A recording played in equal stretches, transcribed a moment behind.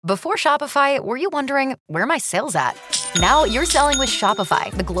Before Shopify, were you wondering, where are my sales at? Now you're selling with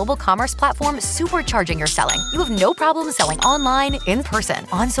Shopify, the global commerce platform supercharging your selling. You have no problem selling online, in person,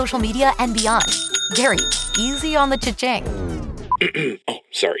 on social media, and beyond. Gary, easy on the cha-ching. Oh,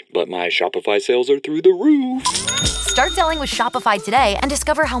 sorry, but my Shopify sales are through the roof. Start selling with Shopify today and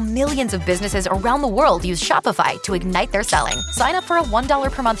discover how millions of businesses around the world use Shopify to ignite their selling. Sign up for a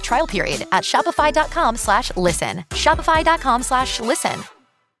 $1 per month trial period at shopify.com/listen. Shopify.com/listen.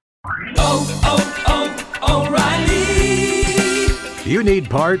 O'Reilly. You need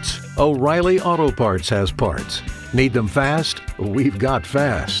parts? O'Reilly Auto Parts has parts. Need them fast? We've got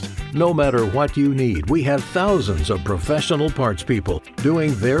fast. No matter what you need, we have thousands of professional parts people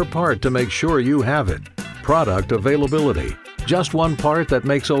doing their part to make sure you have it. Product availability. Just one part that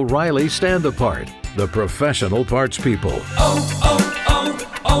makes O'Reilly stand apart. The professional parts people.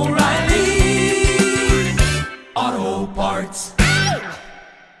 O'Reilly Auto Parts.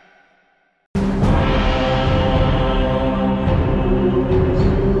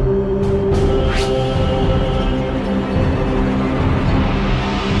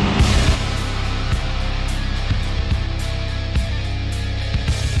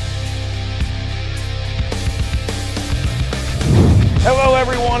 Hello,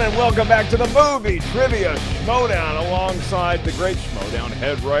 everyone, and welcome back to the Movie Trivia Schmodown alongside the great Schmodown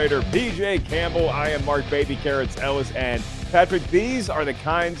head writer, PJ Campbell. I am Mark Baby Carrots Ellis, and Patrick, these are the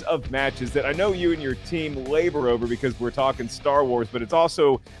kinds of matches that I know you and your team labor over because we're talking Star Wars, but it's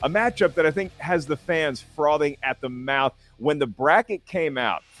also a matchup that I think has the fans frothing at the mouth. When the bracket came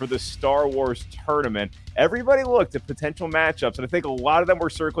out for the Star Wars tournament, everybody looked at potential matchups, and I think a lot of them were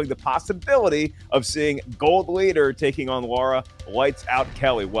circling the possibility of seeing Gold Leader taking on Laura Lights Out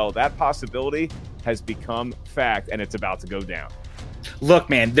Kelly. Well, that possibility has become fact, and it's about to go down. Look,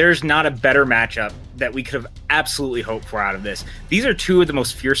 man, there's not a better matchup that we could have absolutely hoped for out of this. These are two of the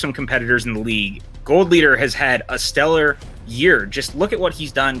most fearsome competitors in the league. Gold Leader has had a stellar year. Just look at what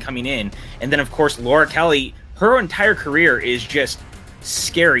he's done coming in. And then, of course, Laura Kelly, her entire career is just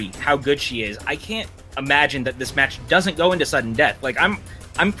scary how good she is. I can't imagine that this match doesn't go into sudden death. Like, I'm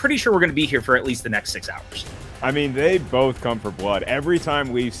pretty sure we're going to be here for at least the next 6 hours. I mean, they both come for blood. Every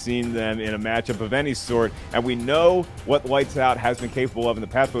time we've seen them in a matchup of any sort, and we know what Lights Out has been capable of in the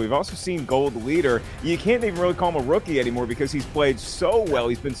past, but we've also seen Gold Leader. You can't even really call him a rookie anymore because he's played so well.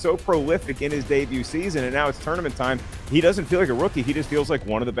 He's been so prolific in his debut season, and now it's tournament time. He doesn't feel like a rookie. He just feels like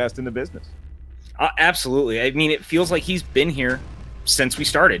one of the best in the business. Absolutely. I mean, it feels like he's been here since we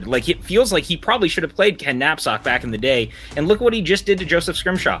started. Like, it feels like he probably should have played Ken Knapsack back in the day, and look what he just did to Joseph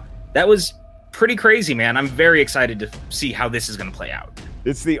Scrimshaw. That was pretty crazy, man. I'm very excited to see how this is going to play out.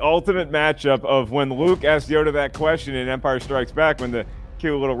 It's the ultimate matchup of when Luke asked Yoda that question in Empire Strikes Back when the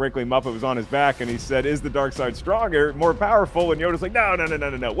cute little wrinkly Muppet was on his back and he said, is the dark side stronger, more powerful? And Yoda's like, no.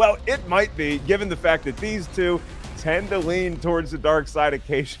 Well, it might be, given the fact that these two tend to lean towards the dark side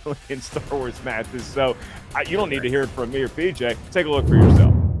occasionally in Star Wars matches. So you don't need to hear it from me or PJ. Take a look for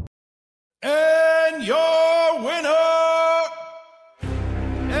yourself. And your winner,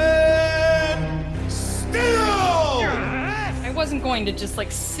 I wasn't going to just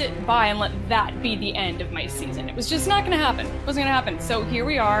sit by and let that be the end of my season. It was just not going to happen. It wasn't going to happen. So here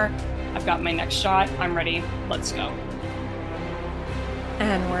we are. I've got my next shot. I'm ready. Let's go.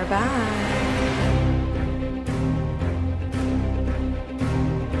 And we're back.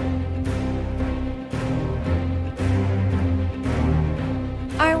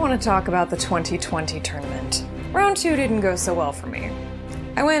 I want to talk about the 2020 tournament. Round 2 didn't go so well for me.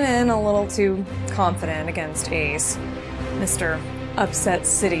 I went in a little too confident against Ace, Mr. Upset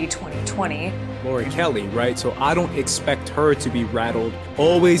City 2020. Laura Kelly, right? So I don't expect her to be rattled.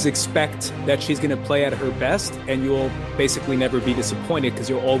 Always expect that she's going to play at her best, and you'll basically never be disappointed because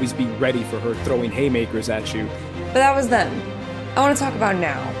you'll always be ready for her throwing haymakers at you. But that was then. I want to talk about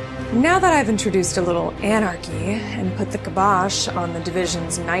now. Now that I've introduced a little anarchy and put the kibosh on the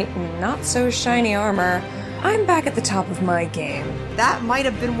division's knight in not-so-shiny armor, I'm back at the top of my game. That might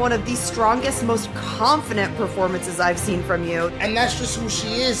have been one of the strongest, most confident performances I've seen from you. And that's just who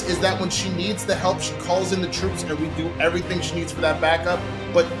she is that when she needs the help, she calls in the troops and we do everything she needs for that backup.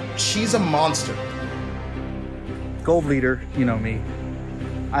 But she's a monster. Gold Leader, you know me.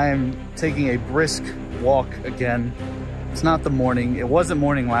 I am taking a brisk walk again. It's not the morning. It wasn't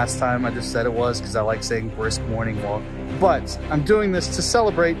morning last time. I just said it was because I like saying brisk morning walk. But I'm doing this to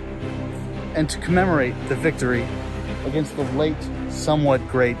celebrate and to commemorate the victory against the late, somewhat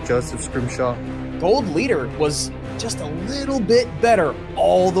great Joseph Scrimshaw. Gold Leader was just a little bit better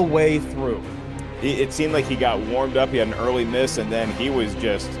all the way through. It seemed like he got warmed up. He had an early miss, and then he was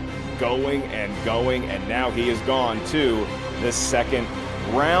just going, and now he has gone to the second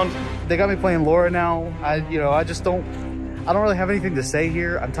round. They got me playing Laura now. I don't really have anything to say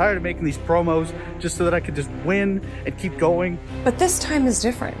here. I'm tired of making these promos just so that I could just win and keep going. But this time is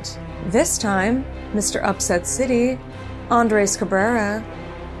different. This time, Mr. Upset City, Andres Cabrera,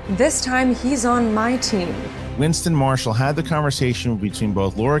 this time he's on my team. Winston Marshall had the conversation between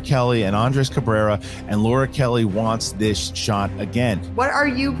both Laura Kelly and Andres Cabrera, and Laura Kelly wants this shot again. What are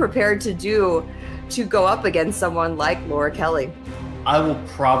you prepared to do to go up against someone like Laura Kelly? I will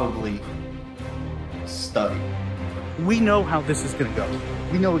probably study. We know how this is going to go.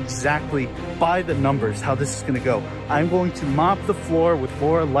 We know exactly by the numbers how this is going to go. I'm going to mop the floor with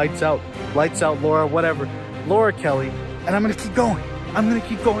Laura, lights out Laura, whatever, Laura Kelly, and I'm going to keep going. I'm going to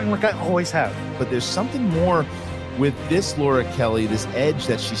keep going like I always have. But there's something more with this Laura Kelly, this edge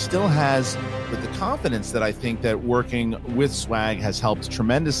that she still has with the confidence that I think that working with Swag has helped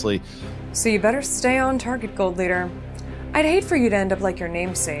tremendously. So you better stay on target, Gold Leader. I'd hate for you to end up like your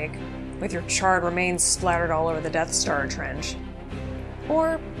namesake, with your charred remains splattered all over the Death Star trench.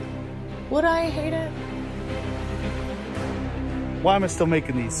 Or would I hate it? Why am I still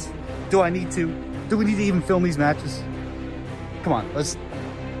making these? Do I need to? Do we need to even film these matches? Come on,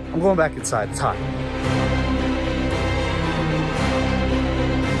 I'm going back inside. It's hot.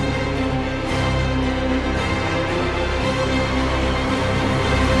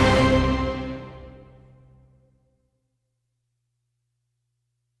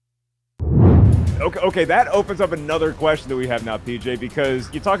 Okay, that opens up another question that we have now, PJ,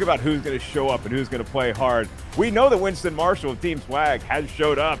 because you talk about who's going to show up and who's going to play hard. We know that Winston Marshall of Team Swag has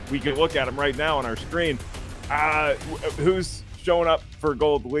showed up. We can look at him right now on our screen. Who's showing up for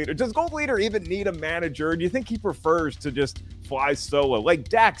Gold Leader? Does Gold Leader even need a manager? Do you think he prefers to just fly solo, like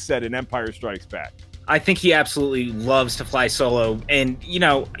Dax said in Empire Strikes Back? I think he absolutely loves to fly solo, and,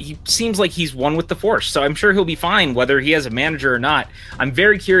 he seems like he's one with the Force, so I'm sure he'll be fine whether he has a manager or not. I'm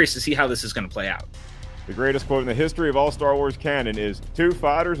very curious to see how this is going to play out. The greatest quote in the history of all Star Wars canon is, 2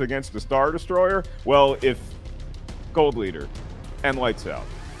 fighters against a Star Destroyer? Well, if Gold Leader and Lights Out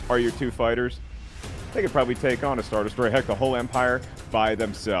are your 2 fighters, they could probably take on a Star Destroyer, heck, the whole Empire by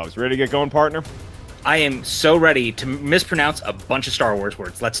themselves. Ready to get going, partner? I am so ready to mispronounce a bunch of Star Wars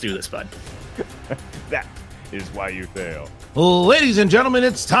words. Let's do this, bud. That is why you fail. Ladies and gentlemen,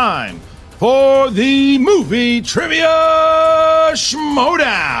 it's time for the movie trivia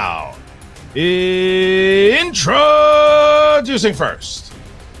Schmodown. Introducing first.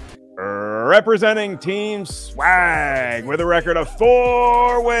 Representing Team Swag with a record of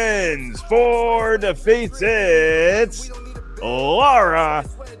 4 wins, 4 defeats, it's Laura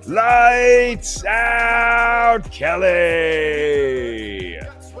Lights Out Kelly.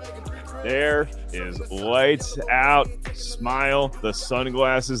 There is Lights Out, smile, the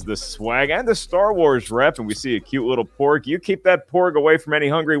sunglasses, the swag, and the Star Wars rep. And we see a cute little porg. You keep that porg away from any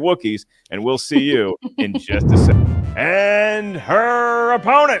hungry Wookiees, and we'll see you in just a second. And her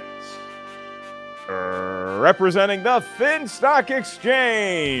opponent, representing the Finstock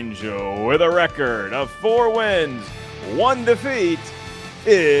Exchange with a record of 4 wins, 1 defeat,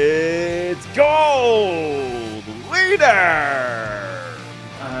 it's Gold Leader.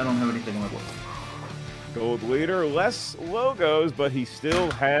 I don't have anything on my board. Gold Leader, less logos, but he still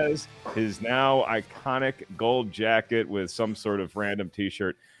has his now iconic gold jacket with some sort of random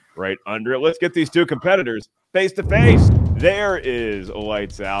t-shirt right under it. Let's get these 2 competitors face to face. There is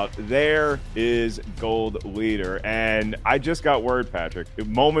Lights Out. There is Gold Leader. And I just got word, Patrick,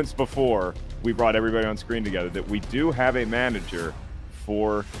 moments before we brought everybody on screen together, that we do have a manager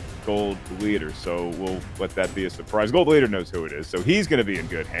for Gold Leader, so we'll let that be a surprise. Gold Leader knows who it is, so he's going to be in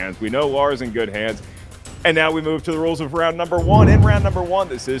good hands. We know Laura's in good hands. And now we move to the rules of round number 1. In round number 1,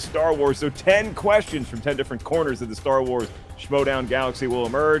 this is Star Wars, so 10 questions from 10 different corners of the Star Wars Schmodown galaxy will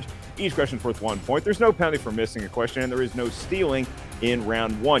emerge. Each question's worth 1 point. There's no penalty for missing a question, and there is no stealing in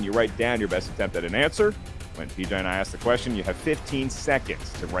round 1. You write down your best attempt at an answer. When PJ and I ask the question, you have 15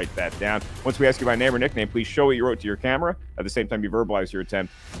 seconds to write that down. Once we ask you by name or nickname, please show what you wrote to your camera. At the same time, you verbalize your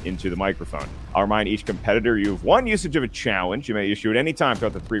attempt into the microphone. I'll remind each competitor you have 1 usage of a challenge. You may issue at any time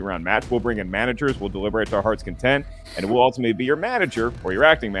throughout the 3-round match. We'll bring in managers. We'll deliberate to our heart's content. And it will ultimately be your manager or your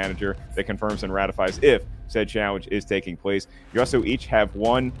acting manager that confirms and ratifies if said challenge is taking place. You also each have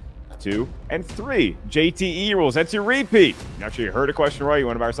 1, 2, and 3 JTE rules. That's your repeat. Not sure you heard a question right. You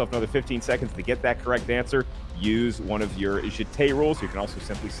want to buy yourself another 15 seconds to get that correct answer. Use one of your jeté rules. You can also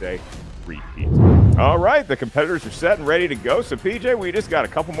simply say repeat. All right, the competitors are set and ready to go. So, PJ, we just got a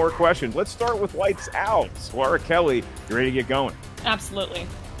couple more questions. Let's start with Lights Out. Laura Kelly, you ready to get going? Absolutely.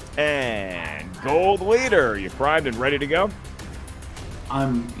 And Gold Leader, you primed and ready to go?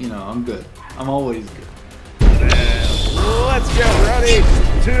 I'm good. I'm always good. Let's get ready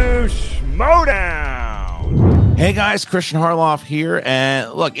Schmodown. Hey guys, Christian Harloff here.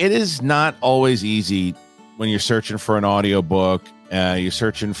 And look, it is not always easy when you're searching for an audiobook, you're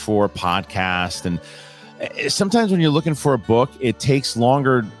searching for a podcast. And sometimes when you're looking for a book, it takes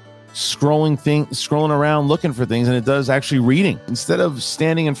longer scrolling around looking for things than it does actually reading. Instead of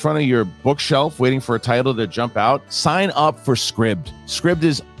standing in front of your bookshelf waiting for a title to jump out, sign up for Scribd. Scribd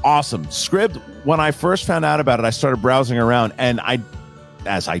is awesome. Scribd, when I first found out about it, I started browsing around and I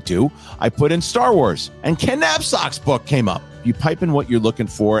put in Star Wars and Ken Knapsack's book came up. You pipe in what you're looking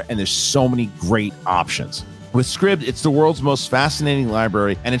for and there's so many great options. With Scribd, it's the world's most fascinating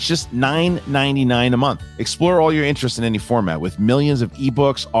library, and it's just $9.99 a month. Explore all your interests in any format with millions of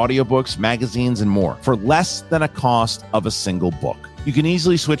ebooks, audiobooks, magazines, and more for less than a cost of a single book. You can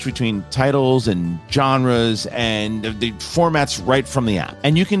easily switch between titles and genres and the formats right from the app.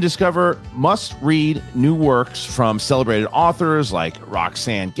 And you can discover must-read new works from celebrated authors like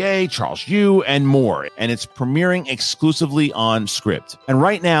Roxane Gay, Charles Yu, and more. And it's premiering exclusively on Scribd. And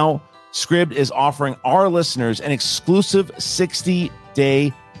right now, Scribd is offering our listeners an exclusive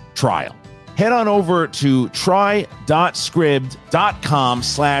 60-day trial. Head on over to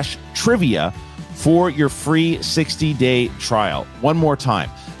try.scribd.com/trivia for your free 60-day trial. One more time.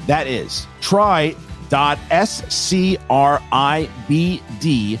 That is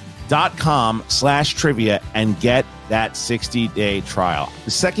try.scribd.com/trivia and get that 60-day trial.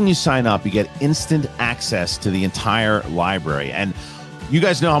 The second you sign up, you get instant access to the entire library. And you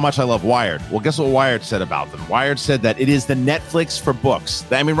guys know how much I love Wired. Well, guess what Wired said about them? Wired said that it is the Netflix for books.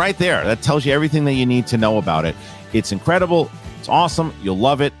 I mean, right there, that tells you everything that you need to know about it. It's incredible. It's awesome. You'll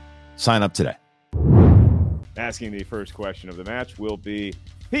love it. Sign up today. Asking the first question of the match will be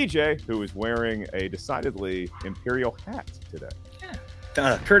PJ, who is wearing a decidedly Imperial hat today. Yeah.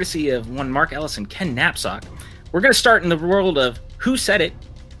 Courtesy of one Mark Ellis and Ken Knapsack. We're going to start in the world of Who Said It?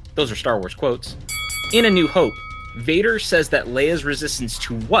 Those are Star Wars quotes. In A New Hope, Vader says that Leia's resistance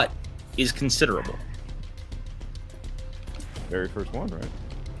to what is considerable? Very first one, right?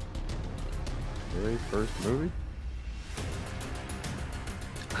 Very first movie?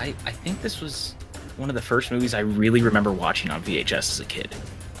 I think this was one of the first movies I really remember watching on VHS as a kid.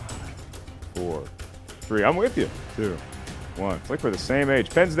 4, 3. I'm with you. 2, 1. It's like we're the same age.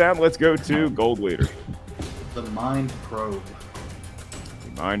 Pens down. Let's go to Gold Leader. The Mind Probe.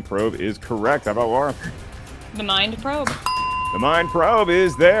 The Mind Probe is correct. How about Laura? The Mind Probe. The Mind Probe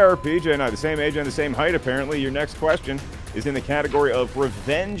is there. PJ and I, the same age and the same height, apparently. Your next question is in the category of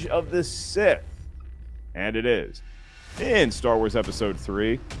Revenge of the Sith. And it is. In Star Wars Episode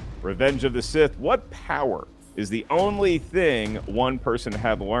 3, Revenge of the Sith, what power is the only thing one person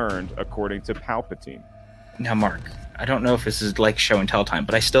had learned according to Palpatine? Now, Mark, I don't know if this is like show and tell time,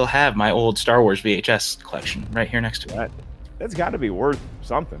 but I still have my old Star Wars VHS collection right here next to me. That's got to be worth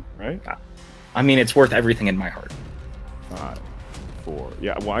something, right? I mean, it's worth everything in my heart. 5, 4.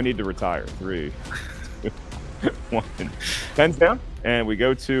 Yeah, well, I need to retire. 3, 2, 1. Pens down, and we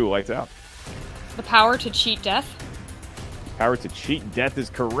go to Lights Out. The power to cheat death. Power to cheat death is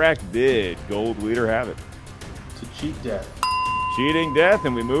correct. Did Gold Leader have it? To cheat death. Cheating death,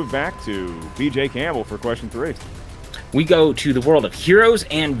 and we move back to BJ Campbell for question 3. We go to the world of heroes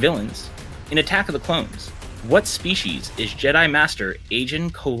and villains. In Attack of the Clones, what species is Jedi Master Agen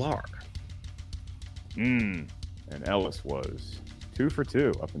Kolar? And Ellis was 2 for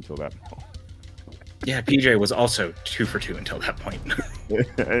 2 up until that point. Yeah, PJ was also 2 for 2 until that point.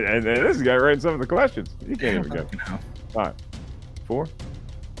 and this guy writing some of the questions. You can't even go. 5, 4,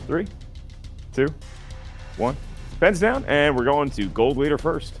 3, 2, 1. Pens down, and we're going to Gold Leader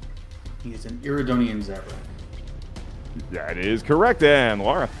first. He is an Iridonian Zabrak. That is correct, and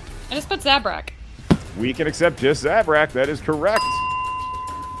Laura. I just put Zabrak. We can accept just Zabrak. That is correct.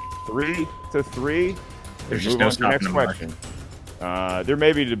 3 to 3. There's just no stopping the question. There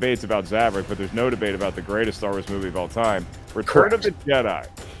may be debates about Zabrak, but there's no debate about the greatest Star Wars movie of all time, Return of the Jedi.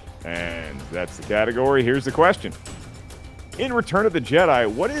 And that's the category. Here's the question. In Return of the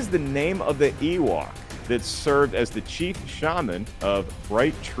Jedi, what is the name of the Ewok that served as the chief shaman of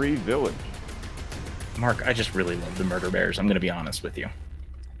Bright Tree Village? Mark, I just really love the Murder Bears. I'm going to be honest with you.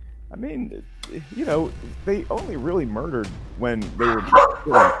 I mean, you know, they only really murdered when they were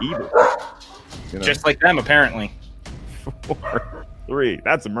evil. You know? Just like them, apparently. 4, 3.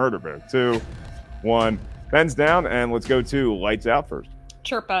 That's a Murder Bear. 2, 1. Pens down, and let's go to Lights Out first.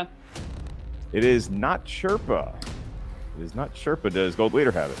 Chirpa. It is not Chirpa. It is not Chirpa. Does Gold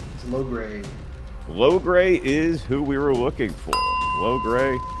Leader have it? It's Logray. Logray is who we were looking for.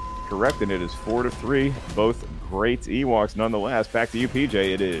 Logray, correct, and it is 4 to 3. Both great Ewoks nonetheless. Back to you, PJ.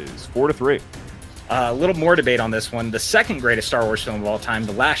 It is 4 to 3. A little more debate on this one. The second greatest Star Wars film of all time,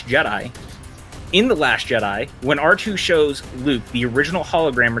 The Last Jedi, In The Last Jedi, when R2 shows Luke the original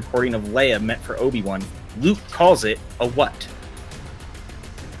hologram recording of Leia meant for Obi-Wan, Luke calls it a what?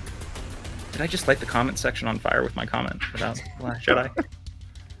 Did I just light the comment section on fire with my comment about The Last Jedi?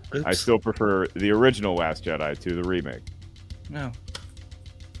 Oops. I still prefer the original Last Jedi to the remake. No.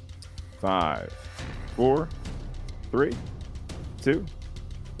 5, 4, 3, 2,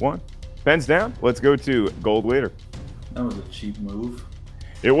 1. Pens down. Let's go to Gold Leader. That was a cheap move.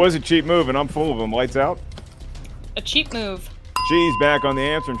 It was a cheap move, and I'm full of them. Lights out. A cheap move. She's back on the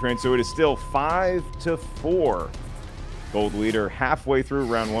answering train, so it is still 5-4. Gold Leader halfway through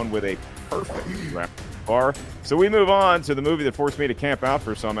round 1 with a perfect round bar. So we move on to the movie that forced me to camp out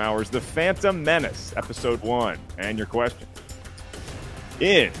for some hours, The Phantom Menace, Episode 1. And your question.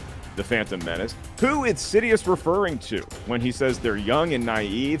 In The Phantom Menace, who is Sidious referring to when he says they're young and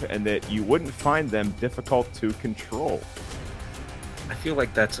naive and that you wouldn't find them difficult to control? I feel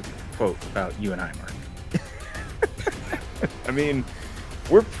like that's a quote about you and I, Mark. I mean,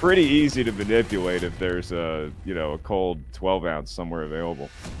 we're pretty easy to manipulate if there's a cold 12-ounce somewhere available.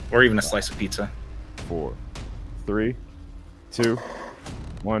 Or even a slice of pizza. 4, 3, 2,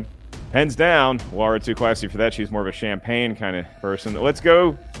 1. Pens down. Laura, too classy for that. She's more of a champagne kind of person. Let's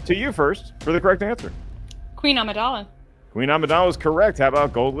go to you first for the correct answer. Queen Amidala. Queen Amidala is correct. How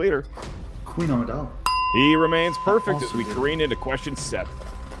about Gold Leader? Queen Amidala. He remains perfect as we careen into question 7.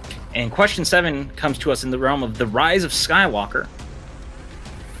 And question 7 comes to us in the realm of The Rise of Skywalker.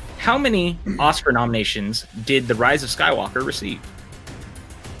 How many Oscar nominations did The Rise of Skywalker receive?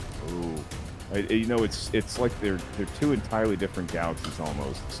 Ooh. It's like they're two entirely different galaxies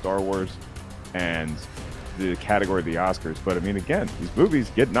almost. Star Wars and the category of the Oscars. But I mean, again, these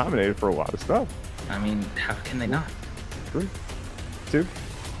movies get nominated for a lot of stuff. I mean, how can they not? 3, 2,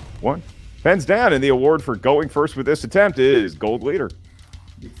 1. Pens down, and the award for going first with this attempt is Gold Leader.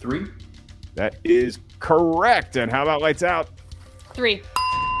 3. That is correct. And how about Lights Out? 3.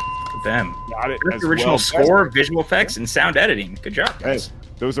 Them. Got it. That's original score, visual effects, and sound editing. Good job, guys. Hey,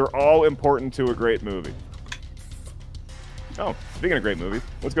 those are all important to a great movie. Oh, speaking of great movies,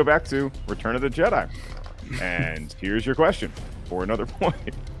 let's go back to Return of the Jedi. And here's your question for another point.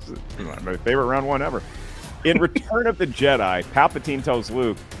 This is my favorite round 1 ever. In Return of the Jedi, Palpatine tells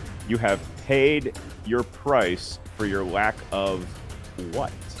Luke, you have paid your price for your lack of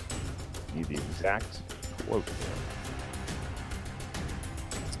what? Need the exact quote.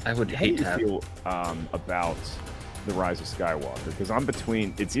 I would hate to feel about The Rise of Skywalker, because I'm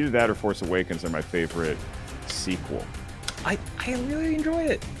between, it's either that or Force Awakens are my favorite sequel. I really enjoy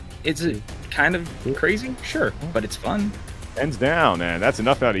it. It's kind of crazy, sure, but it's fun. Ends down, and that's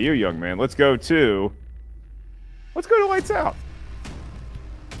enough out of you, young man. Let's go to Lights Out.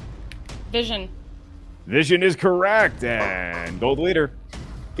 Vision. Vision is correct, and Gold Leader.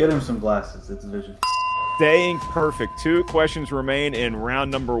 Get him some glasses. It's Vision. Staying perfect. 2 questions remain in round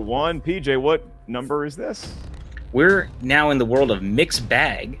number 1. PJ, what number is this? We're now in the world of mixed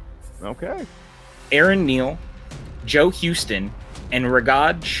bag. Okay. Aaron Neal, Joe Houston, and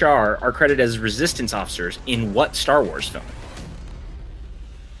Ragad Shar are credited as resistance officers in what Star Wars film?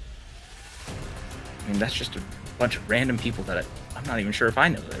 I mean, that's just a bunch of random people that I'm not even sure if I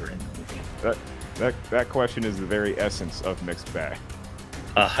know they were in the movie. That question is the very essence of mixed bag.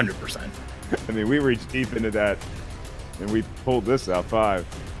 100%. I mean, we reached deep into that, and we pulled this out. 5,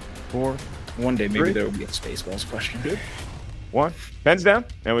 4. One day, maybe 3, there will be a Spaceballs question. 2, 1. Pens down,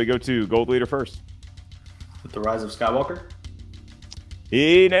 and we go to Gold Leader first. With The Rise of Skywalker?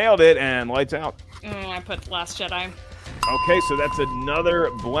 He nailed it, and Lights Out. I put Last Jedi. Okay, so that's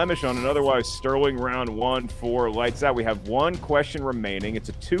another blemish on an otherwise sterling round 1 for Lights Out. We have 1 question remaining. It's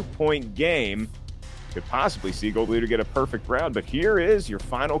a 2-point game. Could possibly see Gold Leader get a perfect round, but here is your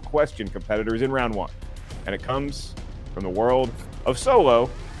final question, competitors, in round 1. And it comes from the world of Solo,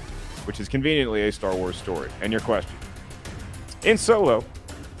 which is conveniently a Star Wars story. And your question. In Solo,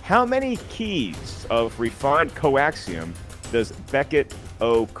 how many keys of refined coaxium does Beckett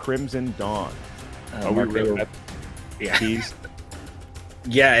owe Crimson Dawn? Keys?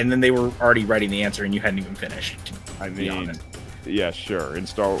 Yeah, and then they were already writing the answer, and you hadn't even finished. I mean, yeah, sure. In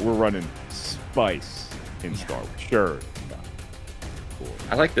Star Wars, we're running spice in Star Wars. Sure.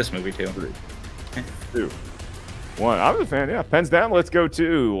 I like this movie, too. 3, 2, 1. I was a fan, yeah. Pens down. Let's go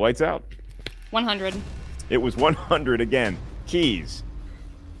to Lights Out. 100. It was 100 again. Keys.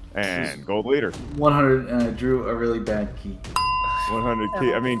 And Gold Leader. 100, and I drew a really bad key. 100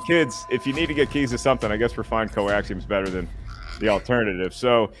 key. I mean, kids, if you need to get keys to something, I guess refined coaxium is better than the alternative.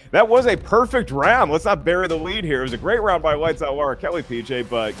 So that was a perfect round. Let's not bury the lead here. It was a great round by Lights Out Laura Kelly, PJ,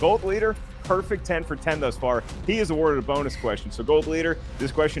 but Gold Leader perfect 10 for 10 thus far. He is awarded a bonus question. So Gold Leader,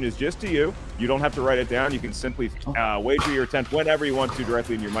 this question is just to you. You don't have to write it down. You can simply wager your attempt whenever you want to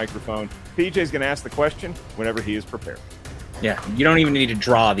directly in your microphone. PJ is going to ask the question whenever he is prepared. Yeah, you don't even need to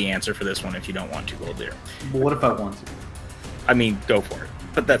draw the answer for this one if you don't want to, Gold Leader. But what if I want to? I mean, go for it.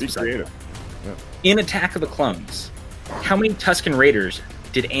 But that's creative. Yeah. In Attack of the Clones, how many Tusken Raiders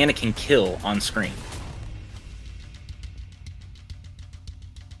did Anakin kill on screen?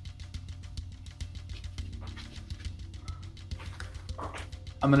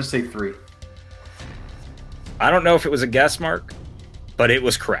 I'm going to say 3. I don't know if it was a guess mark, but it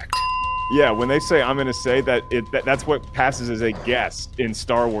was correct. Yeah, when they say I'm going to say that, that's what passes as a guess in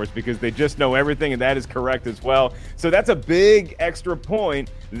Star Wars because they just know everything, and that is correct as well. So that's a big extra point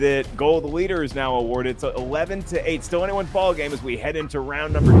that Gold Leader is now awarded. So 11-8, still anyone's ball game as we head into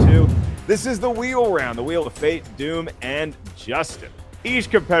round number 2. This is the wheel round, the wheel of fate, Doom, and Justin. Each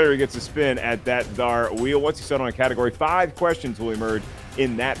competitor gets a spin at that Dar wheel. Once you settle on a category, 5 questions will emerge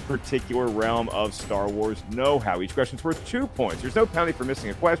in that particular realm of Star Wars know-how. Each question's worth 2 points. There's no penalty for missing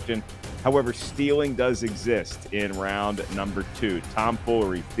a question. However, stealing does exist in round number 2.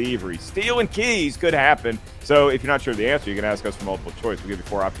 Tomfoolery, thievery, stealing keys could happen. So if you're not sure of the answer, you can ask us for multiple choice. We'll give you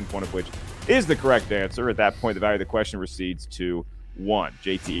 4 options, one of which is the correct answer. At that point, the value of the question recedes to 1.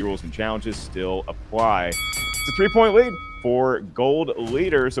 JTE rules and challenges still apply. It's a 3-point lead for Gold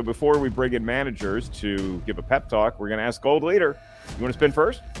Leader. So before we bring in managers to give a pep talk, we're going to ask Gold Leader, you want to spin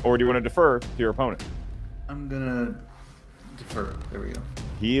first, or do you want to defer to your opponent? I'm going to defer. There we go.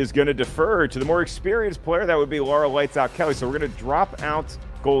 He is going to defer to the more experienced player. That would be Laura Lights Out Kelly. So we're going to drop out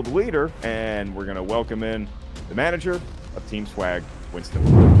Gold Leader, and we're going to welcome in the manager of Team Swag, Winston.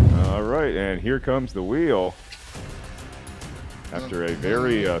 All right, and here comes the wheel. After a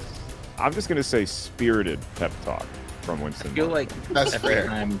very, I'm just going to say spirited pep talk from Winston. I feel like every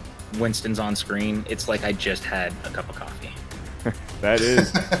time Winston's on screen, it's like I just had a cup of coffee. That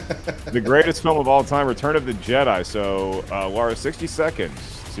is the greatest film of all time, Return of the Jedi. So, Laura, 60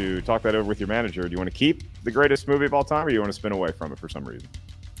 seconds to talk that over with your manager. Do you want to keep the greatest movie of all time, or do you want to spin away from it for some reason?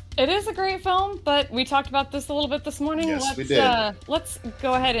 It is a great film, but we talked about this a little bit this morning. Yes, we did. Let's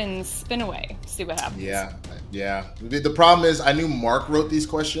go ahead and spin away, see what happens. Yeah. The problem is I knew Mark wrote these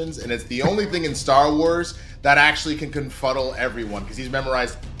questions, and it's the only thing in Star Wars that actually can confuddle everyone because he's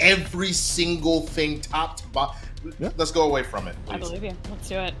memorized every single thing top to bottom. Let's go away from it, please. I believe you. Let's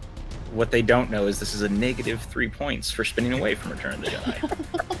do it. What they don't know is this is a negative 3 points for spinning away from Return of the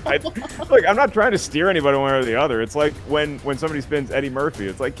Jedi. Look, I'm not trying to steer anybody one or the other. It's like when somebody spins Eddie Murphy.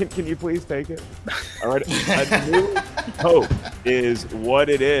 It's like, can you please take it? All right. A New Hope is what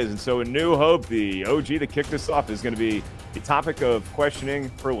it is. And so in New Hope, the OG that kicked us off is going to be the topic of questioning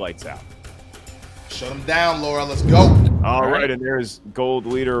for Lights Out. Shut them down, Laura. Let's go. All right. And there's Gold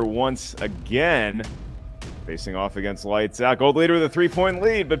Leader once again. Facing off against Lights Out. Gold Leader with a 3-point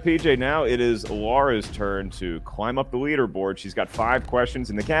lead, but PJ, now it is Laura's turn to climb up the leaderboard. She's got 5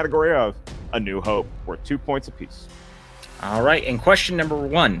 questions in the category of A New Hope, worth 2 points apiece. All right, and question number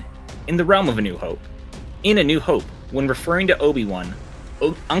 1. In the realm of A New Hope. In A New Hope, when referring to Obi-Wan,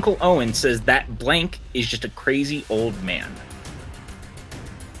 Uncle Owen says that blank is just a crazy old man.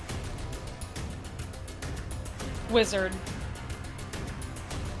 Wizard.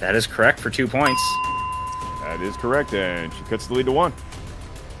 That is correct for 2 points. That is correct, and she cuts the lead to 1.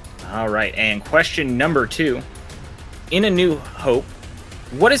 All right, and question number 2. In A New Hope,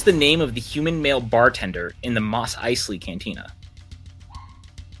 what is the name of the human male bartender in the Mos Eisley Cantina?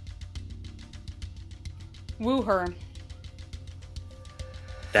 Woo-her.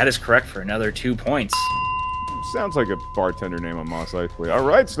 That is correct for another 2 points. Sounds like a bartender name on Mos Eisley. All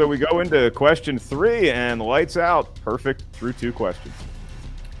right, so we go into question 3, and Lights Out. Perfect through 2 questions.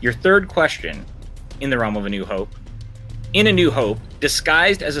 Your third question. In the realm of A New Hope. In A New Hope,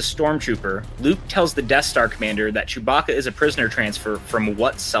 disguised as a stormtrooper, Luke tells the Death Star commander that Chewbacca is a prisoner transfer from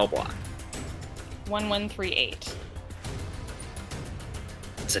what cell block? 1138.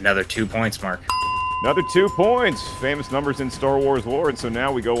 It's another 2 points, Mark. Another 2 points. Famous numbers in Star Wars lore. And so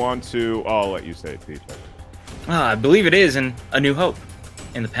now we go on to, I'll let you say it, PJ. I believe it is in A New Hope,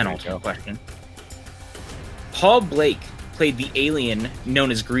 in the penultimate question. Paul Blake played the alien known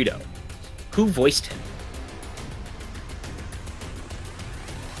as Greedo. Who voiced him?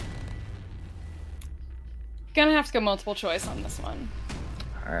 Gonna have to go multiple choice on this one.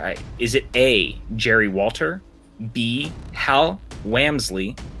 All right. Is it A, Jerry Walter, B, Hal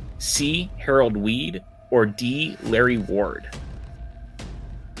Wamsley, C, Harold Weed, or D, Larry Ward?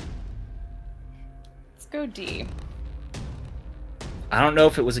 Let's go D. I don't know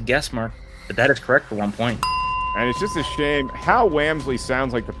if it was a guess, Mark, but that is correct for 1 point. And it's just a shame. Hal Wamsley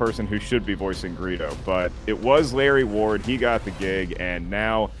sounds like the person who should be voicing Greedo, but it was Larry Ward. He got the gig, and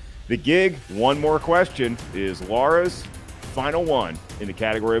now the gig, one more question, is Laura's final one in the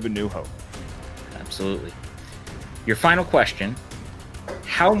category of A New Hope. Absolutely. Your final question,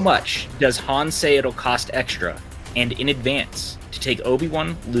 how much does Han say it'll cost extra and in advance to take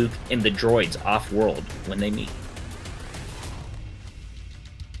Obi-Wan, Luke, and the droids off-world when they meet?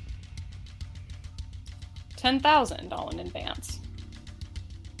 $10,000 all in advance.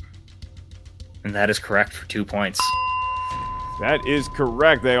 And that is correct for 2 points. That is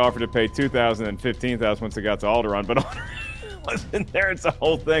correct. They offered to pay $2,000 and $15,000 once they got to Alderaan, but Alderaan wasn't there. It's a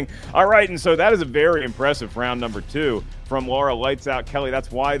whole thing. All right, and so that is a very impressive round number 2 from Laura Lights Out Kelly.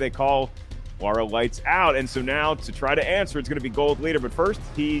 That's why they call Laura Lights Out. And so now to try to answer, it's going to be Gold Leader. But first,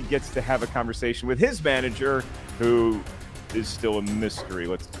 he gets to have a conversation with his manager, who is still a mystery.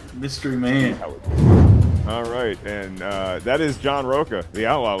 Mystery man. All right, and that is John Roca, the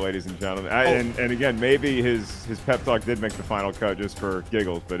Outlaw, ladies and gentlemen. And again, maybe his pep talk did make the final cut just for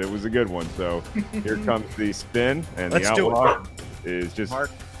giggles, but it was a good one. So here comes the spin, and the Outlaw is just...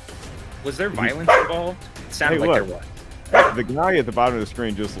 Mark, was there violence involved? It sounded like there was. The guy at the bottom of the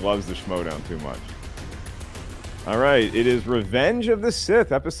screen just loves the Schmodown too much. All right, it is Revenge of the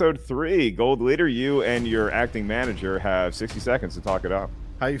Sith, Episode 3. Gold Leader, you and your acting manager have 60 seconds to talk it up.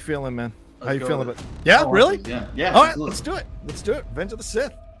 How you feeling, man? How you go feeling with about it? Yeah, really? Yeah. All right, absolutely. let's do it. Let's do it. Revenge of the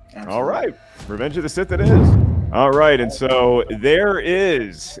Sith. Absolutely. All right, Revenge of the Sith it is. All right, and so there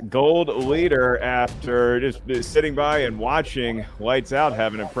is Gold Leader after just sitting by and watching Lights Out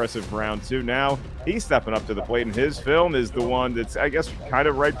have an impressive round 2. Now he's stepping up to the plate, and his film is the one that's, I guess, kind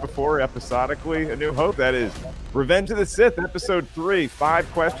of right before episodically A New Hope. That is Revenge of the Sith, Episode 3.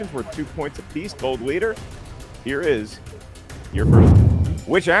 5 questions worth 2 points apiece. Gold Leader, here is your first one.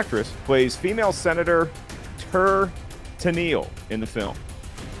 Which actress plays female Senator Tennille in the film?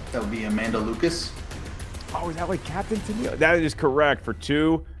 That would be Amanda Lucas. Oh, is that like Captain Tennille? That is correct for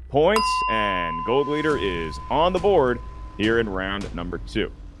 2 points, and Gold Leader is on the board here in round number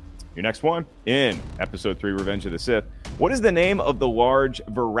 2. Your next one, in Episode 3, Revenge of the Sith. What is the name of the large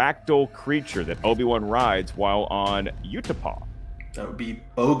varactyl creature that Obi-Wan rides while on Utapau? That would be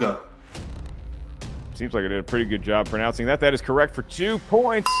Boga. Seems like I did a pretty good job pronouncing that. That is correct for 2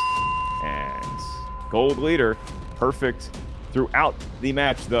 points. And Gold Leader, perfect throughout the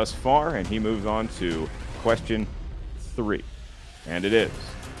match thus far. And he moves on to question 3. And it is.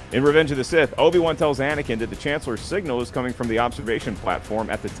 In Revenge of the Sith, Obi-Wan tells Anakin that the Chancellor's signal is coming from the observation platform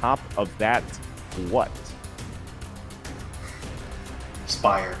at the top of that what?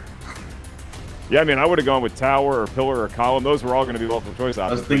 Spire. Yeah, I mean, I would have gone with tower or pillar or column. Those were all going to be multiple choice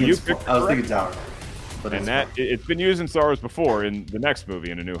options. I was thinking tower. But and it's been used in Star Wars before in the next movie,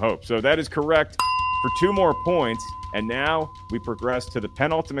 in A New Hope. So that is correct for 2 more points. And now we progress to the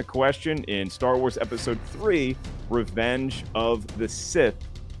penultimate question in Star Wars Episode 3, Revenge of the Sith,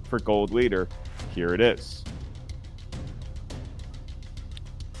 for Gold Leader. Here it is.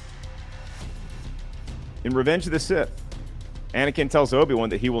 In Revenge of the Sith, Anakin tells Obi-Wan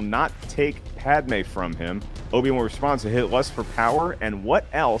that he will not take Padme from him. Obi-Wan responds to hit lust for power, and what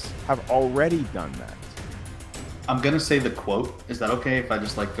else have already done that? I'm gonna say the quote. Is that okay if I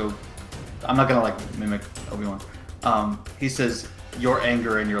just go? I'm not gonna mimic Obi-Wan. He says, "Your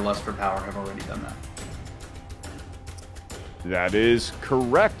anger and your lust for power have already done that." That is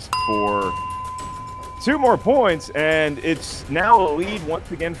correct for 2 more points, and it's now a lead once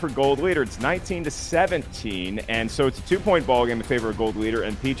again for Gold Leader. It's 19-17, and so it's a 2-point ball game in favor of Gold Leader.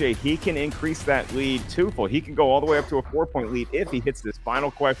 And PJ, he can increase that lead twofold. He can go all the way up to a 4-point lead if he hits this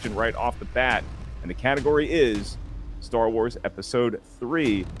final question right off the bat. And the category is Star Wars Episode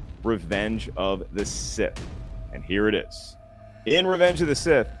 3, Revenge of the Sith. And here it is. In Revenge of the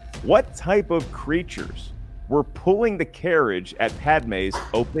Sith, what type of creatures were pulling the carriage at Padme's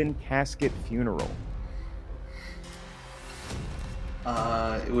open casket funeral?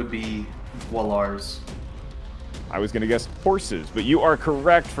 It would be Gwalars. I was going to guess horses, but you are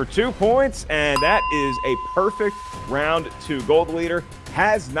correct for 2 points, and that is a perfect round 2. Gold Leader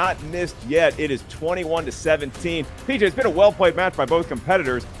has not missed yet. It is 21-17. PJ, it's been a well-played match by both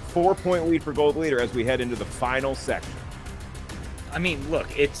competitors. 4-point lead for Gold Leader as we head into the final section. I mean, look,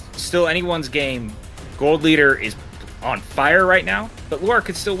 it's still anyone's game. Gold Leader is on fire right now, but Laura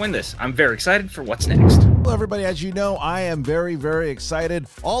could still win this. I'm very excited for what's next. Hello, everybody. As you know, I am very, very excited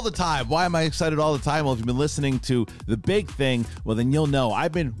all the time. Why am I excited all the time? Well, if you've been listening to The Big Thing, well, then you'll know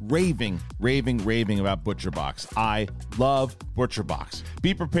I've been raving about ButcherBox. I love ButcherBox.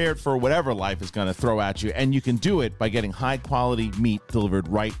 Be prepared for whatever life is going to throw at you, and you can do it by getting high-quality meat delivered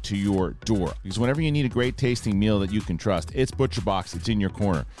right to your door. Because whenever you need a great-tasting meal that you can trust, it's ButcherBox. It's in your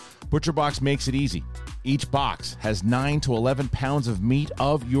corner. ButcherBox makes it easy. Each box has 9 to 11 pounds of meat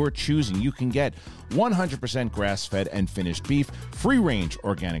of your choosing. You can get 100% grass-fed and finished beef, free-range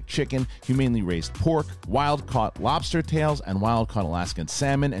organic chicken, humanely raised pork, wild-caught lobster tails, and wild-caught Alaskan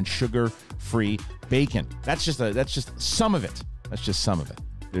salmon, and sugar-free bacon. That's just some of it. That's just some of it.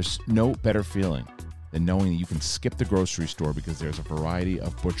 There's no better feeling than knowing that you can skip the grocery store because there's a variety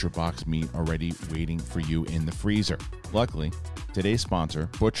of ButcherBox meat already waiting for you in the freezer. Luckily, today's sponsor,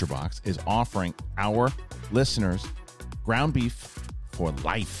 ButcherBox, is offering our listeners ground beef for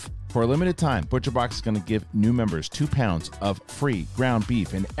life. For a limited time, ButcherBox is going to give new members 2 pounds of free ground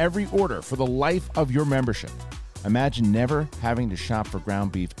beef in every order for the life of your membership. Imagine never having to shop for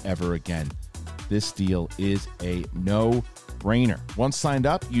ground beef ever again. This deal is a no-brainer. Once signed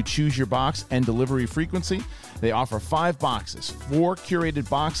up, you choose your box and delivery frequency. They offer 5 boxes, 4 curated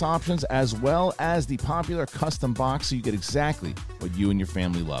box options, as well as the popular custom box, so you get exactly what you and your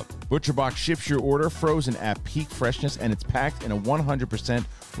family love. ButcherBox ships your order frozen at peak freshness, and it's packed in a 100%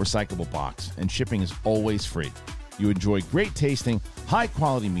 recyclable box, and shipping is always free. You enjoy great tasting,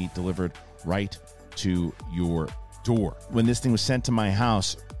 high-quality meat delivered right to your door. When this thing was sent to my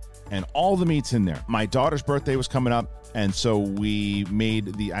house, and all the meat's in there. My daughter's birthday was coming up, and so we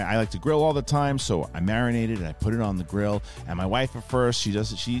made I like to grill all the time, so I marinated and I put it on the grill. And my wife at first, she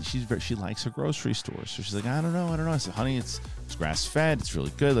likes her grocery stores, so she's like, I don't know. I said, honey, it's grass fed, it's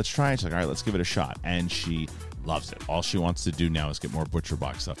really good. Let's try it. She's like, all right, let's give it a shot. And she loves it. All she wants to do now is get more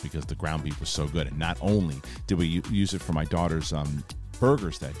ButcherBox stuff because the ground beef was so good. And not only did we use it for my daughter's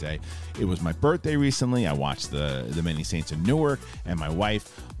burgers that day, it was my birthday recently. I watched the Many Saints in Newark, and my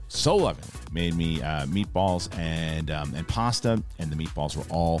wife, so loving, made me meatballs and pasta, and the meatballs were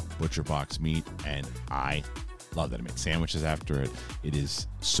all ButcherBox meat, and I love that. I made sandwiches after it. It is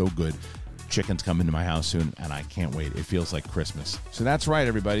so good. Chicken's coming to my house soon, and I can't wait. It feels like Christmas. So that's right,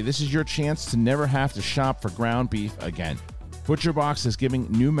 everybody. This is your chance to never have to shop for ground beef again. ButcherBox is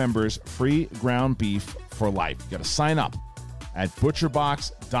giving new members free ground beef for life. You got to sign up at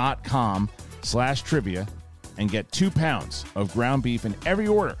butcherbox.com/trivia and get 2 pounds of ground beef in every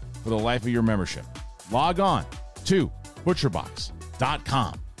order for the life of your membership. Log on to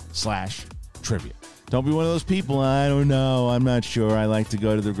butcherbox.com/trivia. Don't be one of those people, I don't know, I'm not sure, I like to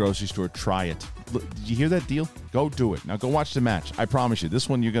go to the grocery store. Try it. Look, did you hear that deal? Go do it. Now go watch the match. I promise you, this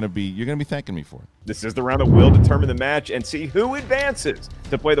one you're gonna be thanking me for it. This is the round that will determine the match and see who advances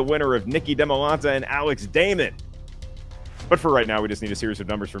to play the winner of Nikki Demolanta and Alex Damon. But for right now, we just need a series of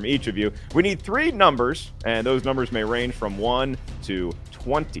numbers from each of you. We need 3 numbers, and those numbers may range from 1 to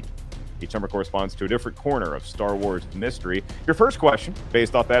 20. Each number corresponds to a different corner of Star Wars mystery. Your first question,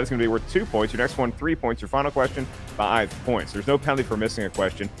 based off that, is going to be worth 2 points. Your next one, 3 points. Your final question, 5 points. There's no penalty for missing a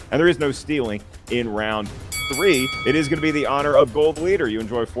question, and there is no stealing in round 3. It is going to be the honor of Gold Leader. You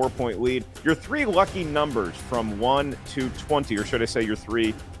enjoy a 4-point lead. Your 3 lucky numbers from 1 to 20, or should I say your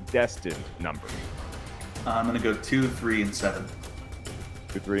 3 destined numbers? I'm going to go 2, 3, and 7.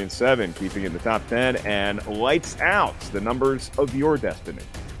 2, 3, and 7, keeping it in the top 10. And lights out, the numbers of your destiny.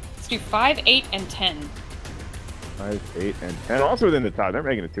 Let's do 5, 8, and 10. 5, 8, and 10. Also within the top. They're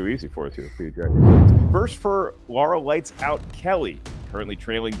making it too easy for us here, PJ. First for Laura Lights Out Kelly, currently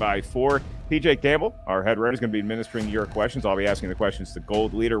trailing by 4. PJ Campbell, our head writer, is going to be administering your questions. I'll be asking the questions to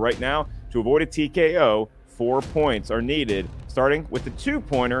Gold Leader right now. To avoid a TKO, 4 points are needed, starting with the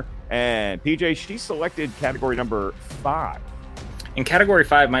 2-pointer. And PJ, she selected category number 5. And category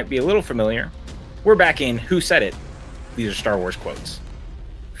 5 might be a little familiar. We're back in Who Said It? These are Star Wars quotes.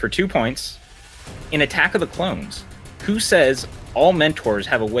 For 2 points, in Attack of the Clones, who says all mentors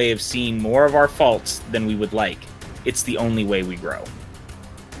have a way of seeing more of our faults than we would like? It's the only way we grow.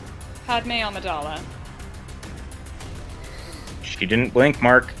 Padme Amidala. She didn't blink,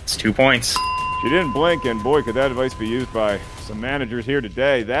 Mark. It's 2 points. She didn't blink, and boy, could that advice be used by some managers here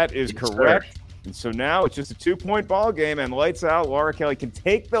today. That is correct. Sir. And so now it's just a 2-point ball game, and lights out. Laura Kelly can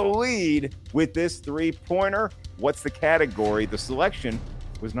take the lead with this 3-pointer. What's the category? The selection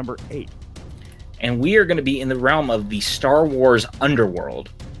was number 8. And we are going to be in the realm of the Star Wars underworld,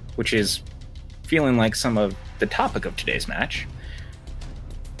 which is feeling like some of the topic of today's match.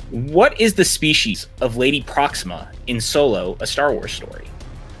 What is the species of Lady Proxima in Solo, A Star Wars Story?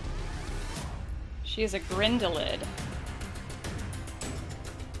 She is a Grindelid.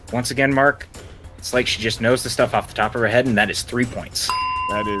 Once again, Mark, It's like she just knows the stuff off the top of her head, and that is 3 points.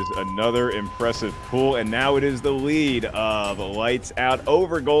 That is another impressive pull, and now it is the lead of Lights Out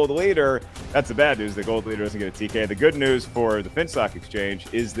over Gold Leader. That's the bad news, that Gold Leader doesn't get a TK. The good news for the Finstock Exchange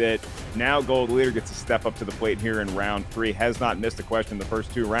is that now Gold Leader gets to step up to the plate here in round 3. Has not missed a question in the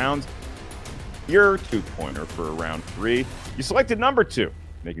first 2 rounds. Your 2-pointer for round 3. You selected number 2,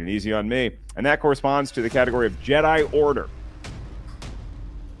 making it easy on me, and that corresponds to the category of Jedi Order.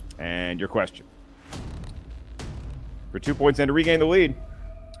 And your question. For 2 points and to regain the lead,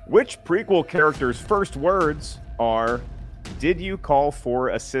 which prequel character's first words are, "Did you call for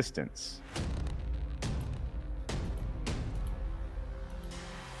assistance"?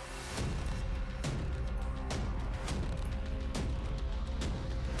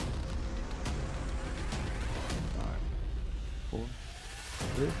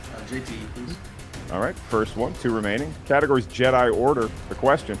 JT, please. All right, first one, 2 remaining. Categories Jedi Order. The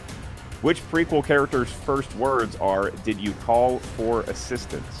question. Which prequel character's first words are, "Did you call for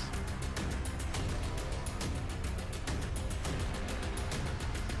assistance"?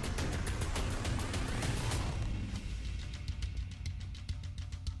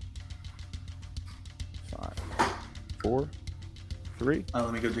 Five, 4, 3.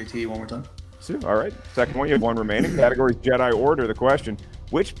 Let me go JT one more time. 2. All right, second one, you have 1 remaining. Categories Jedi Order. The question.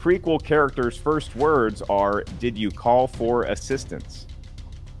 Which prequel character's first words are, "Did you call for assistance"?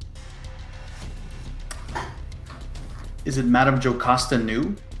 Is it Madame Jocasta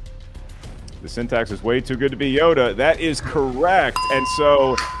Nu? The syntax is way too good to be Yoda. That is correct. And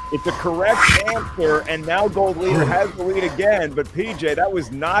so it's a correct answer. And now Gold Leader has the lead again. But PJ, that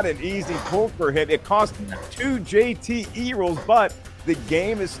was not an easy pull for him. It cost 2 JTE rolls, but the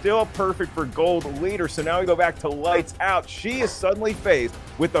game is still perfect for Gold Leader. So now we go back to Lights Out. She is suddenly faced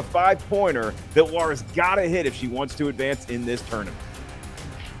with a 5-pointer that Laura's got to hit if she wants to advance in this tournament.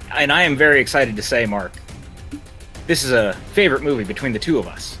 And I am very excited to say, Mark, this is a favorite movie between the two of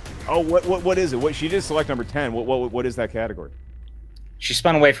us. Oh, what is it? What she did select number 10. What is that category? She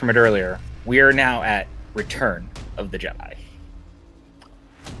spun away from it earlier. We are now at Return of the Jedi.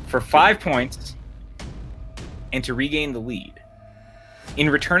 For 5 points and to regain the lead. In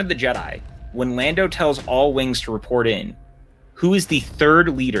Return of the Jedi, when Lando tells all wings to report in, who is the third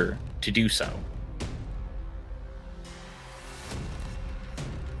leader to do so?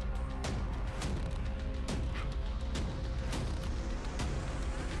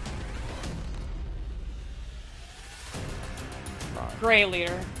 Gray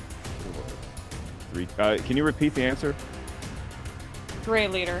leader. 3. Can you repeat the answer? Gray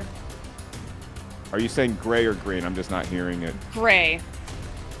leader. Are you saying gray or green? I'm just not hearing it. Gray.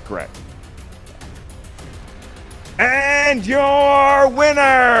 Correct. And your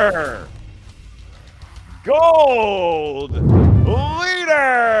winner, Gold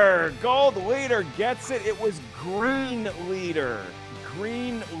Leader. Gold Leader gets it. It was Green Leader.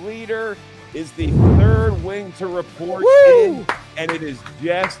 Green Leader is the third wing to report in, and it is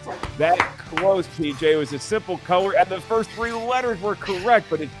just that close, PJ. It was a simple color, and the first 3 letters were correct,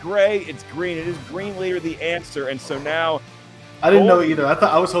 but it's gray, it's green. It is Green Leader the answer, and so now... I didn't know either.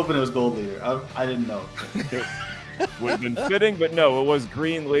 I was hoping it was Gold Leader. I didn't know. It would have been fitting, but no, it was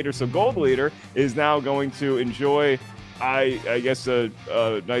Green Leader. So Gold Leader is now going to enjoy, I guess, a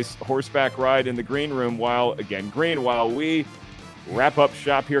nice horseback ride in the green room while we wrap up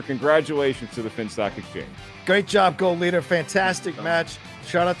shop here. Congratulations to the Finstock Exchange. Great job, Gold Leader. Fantastic match.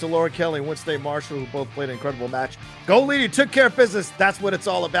 Shout out to Laura Kelly and Winston Marshall, who both played an incredible match. Gold Leader, you took care of business. That's what it's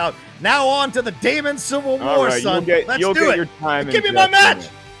all about. Now on to the Damon Civil War, right, son. Let's do it. Your time Give me my match.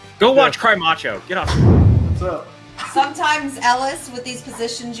 Go watch Cry Macho. Get off. What's up? Sometimes, Ellis, with these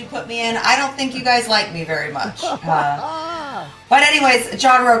positions you put me in, I don't think you guys like me very much. But anyways,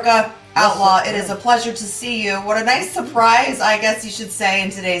 John Roca, Outlaw, it is a pleasure to see you. What a nice surprise, I guess you should say,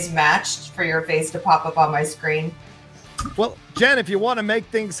 in today's match for your face to pop up on my screen. Well, Jen, if you want to make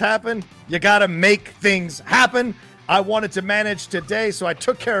things happen, you got to make things happen. I wanted to manage today, so I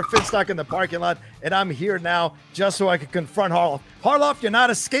took care of Finstock in the parking lot, and I'm here now just so I could confront Harloff. Harloff, you're not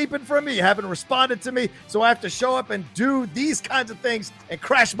escaping from me. You haven't responded to me, so I have to show up and do these kinds of things and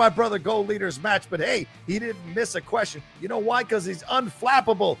crash my brother Gold Leader's match. But hey, he didn't miss a question. You know why? Because he's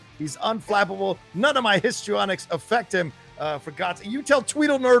unflappable. He's unflappable. None of my histrionics affect him. For God's sake, you tell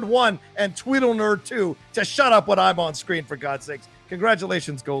Tweedle Nerd 1 and Tweedle Nerd 2 to shut up when I'm on screen, for God's sakes.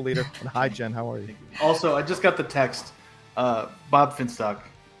 Congratulations, Gold Leader. And hi, Jen. How are you? Also, I just got the text. Bob Finstock,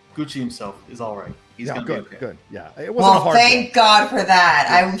 Gucci himself, is all right. He's yeah, gonna good, be okay. good. Yeah, it wasn't a hard thank God for that.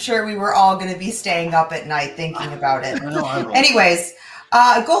 I'm sure we were all going to be staying up at night thinking about it. Anyways,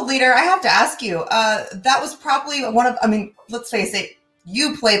 Gold Leader, I have to ask you, that was probably let's face it,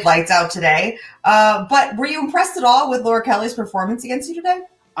 You played lights out today. But were you impressed at all with Laura Kelly's performance against you today?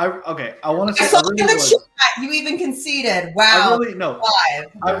 I want to I say saw in the chat, you even conceded. Wow.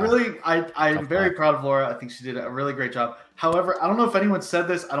 I'm very proud of Laura. I think she did a really great job. However, I don't know if anyone said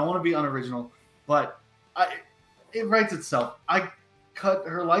this. I don't want to be unoriginal, but it writes itself. I cut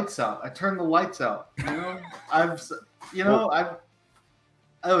her lights out. I turned the lights out. That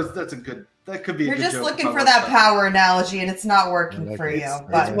could be. You're a good just joke looking for that power analogy, and it's not working for you.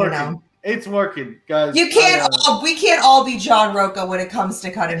 But it's working. It's working, guys. We can't all be John Roca when it comes to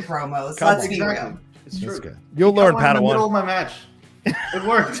cutting promos. Let's be real. It's true. You'll learn, In the middle Padawan. of my match, it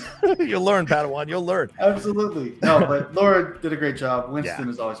worked. You'll learn, Padawan. You'll learn. Absolutely. No, but Laura did a great job. Winston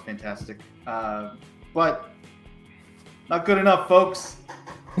is always fantastic. But not good enough, folks.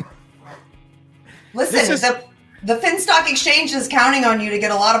 Listen, the Finstock Exchange is counting on you to get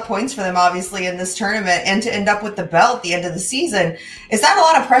a lot of points for them, obviously, in this tournament, and to end up with the belt at the end of the season. Is that a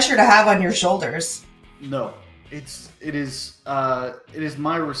lot of pressure to have on your shoulders? No, it is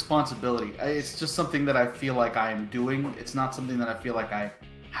my responsibility. It's just something that I feel like I am doing. It's not something that I feel like I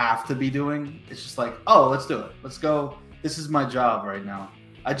have to be doing. It's just like, oh, let's do it. Let's go. This is my job right now.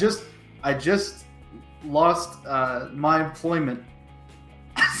 I just lost my employment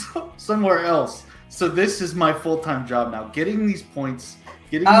somewhere else. So this is my full-time job now. Getting these points,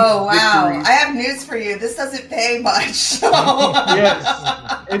 getting wow. victories. I have news for you. This doesn't pay much.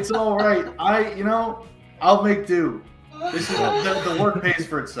 Yes, it's all right. I'll make do. This is the work pays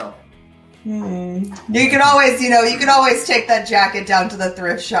for itself. You can always take that jacket down to the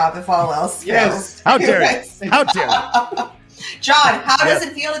thrift shop if all else fails. Yes. How dare you? How dare you? John, how does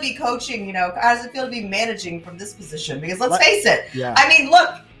it feel to be coaching? How does it feel to be managing from this position? Because let's face it. Yeah. I mean,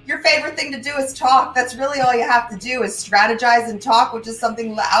 look, your favorite thing to do is talk. That's really all you have to do is strategize and talk, which is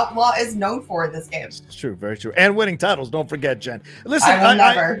something the Outlaw is known for in this game. It's true, very true. And winning titles, don't forget, Jen. Listen, I will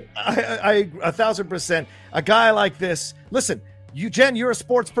never. I 1,000%. A guy like this, listen, Jen, you're a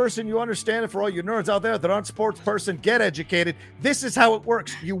sports person. You understand it. For all you nerds out there that aren't sports person, get educated. This is how it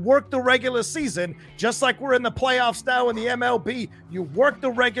works. You work the regular season, just like we're in the playoffs now in the MLB. You work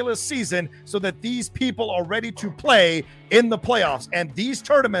the regular season so that these people are ready to play in the playoffs. And these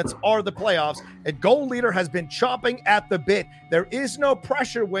tournaments are the playoffs. And Gold Leader has been chomping at the bit. There is no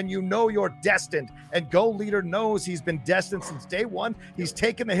pressure when you know you're destined. And Gold Leader knows he's been destined since day one. He's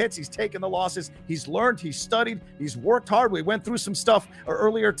taken the hits. He's taken the losses. He's learned. He's studied. He's worked hard. We went through some stuff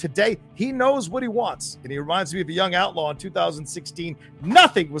earlier today. He knows what he wants. And he reminds me of a young outlaw in 2016.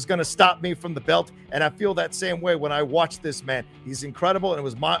 Nothing was going to stop me from the belt. And I feel that same way when I watch this man. He's incredible. And it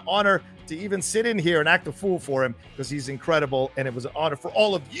was my honor to even sit in here and act a fool for him because he's incredible. And it was an honor for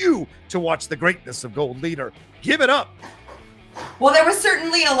all of you to watch the greatness of Gold Leader. Give it up. Well, there was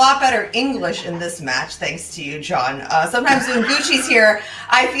certainly a lot better English in this match, thanks to you, John. Sometimes when Gucci's here,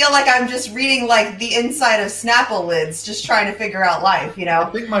 I feel like I'm just reading like the inside of Snapple lids, just trying to figure out life, I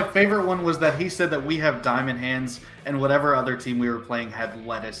think my favorite one was that he said that we have diamond hands and whatever other team we were playing had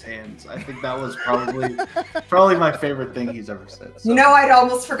lettuce hands. I think that was probably my favorite thing he's ever said. So. I'd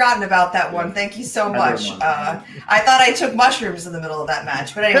almost forgotten about that one. Thank you so much. I thought I took mushrooms in the middle of that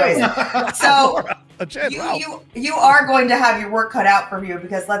match. But anyways, so you are going to have your work cut out for you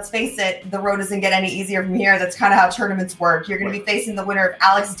because let's face it, the road doesn't get any easier from here. That's kind of how tournaments work. You're going to be facing the winner of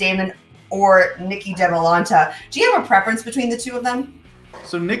Alex Damon or Nikki DeMolanta. Do you have a preference between the two of them?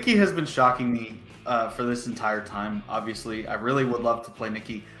 So Nikki has been shocking me for this entire time. Obviously, I really would love to play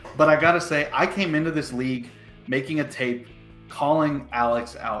Nikki, but I gotta say, I came into this league making a tape, calling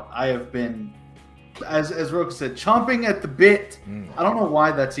Alex out. I have been, as Roka said, chomping at the bit. I don't know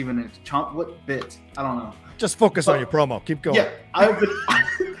why that's even a chomp. What bit? I don't know. Just focus on your promo. Keep going. Yeah, I've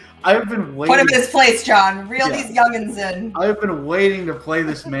been waiting. Put him in his place, John. Reel these youngins in. I've been waiting to play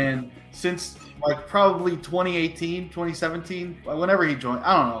this man since like probably 2018, 2017, whenever he joined.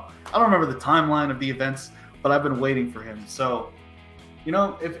 I don't know. I don't remember the timeline of the events, but I've been waiting for him. So,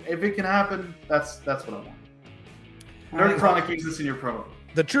 if it can happen, that's what I want. Nerd Chronic, use this in your promo.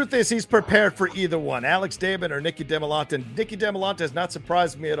 The truth is he's prepared for either one, Alex Damon or Nikki DeMolanta. And Nikki DeMolanta has not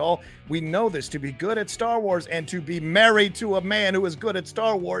surprised me at all. We know this. To be good at Star Wars and to be married to a man who is good at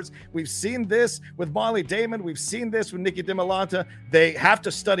Star Wars. We've seen this with Molly Damon. We've seen this with Nikki DeMolanta. They have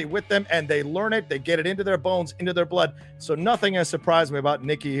to study with them and they learn it. They get it into their bones, into their blood. So nothing has surprised me about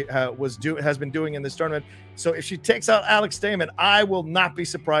Nikki has been doing in this tournament. So if she takes out Alex Damon, I will not be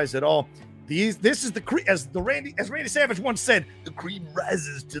surprised at all. This is the cream, as Randy Savage once said, the cream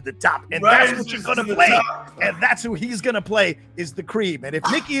rises to the top, and that's what you're gonna play, and that's who he's gonna play is the cream. And if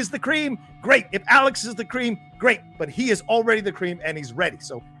Nikki is the cream, great. If Alex is the cream, great. But he is already the cream, and he's ready.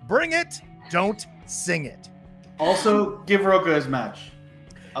 So bring it, don't sing it. Also, give Roka his match.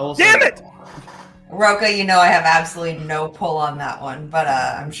 Damn it! Roka, you know I have absolutely no pull on that one, but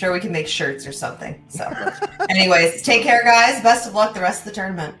I'm sure we can make shirts or something. So, anyways, take care, guys. Best of luck the rest of the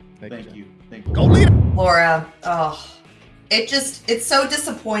tournament. Thank you. Go leader. Laura, it's so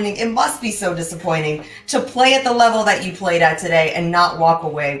disappointing. It must be so disappointing to play at the level that you played at today and not walk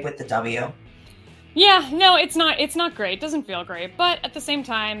away with the W. Yeah, no, it's not great. It doesn't feel great, but at the same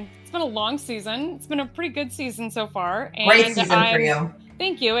time, it's been a long season. It's been a pretty good season so far. And Great season for you.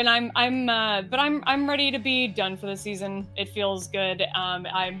 Thank you, and I'm ready to be done for the season. It feels good.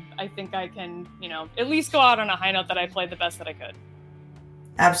 I think I can, at least go out on a high note that I played the best that I could.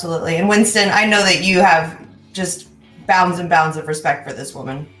 Absolutely, and Winston, I know that you have just bounds and bounds of respect for this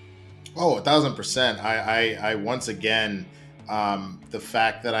woman. Oh, 1,000%. I once again, the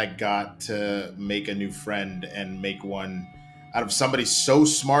fact that I got to make a new friend and make one out of somebody so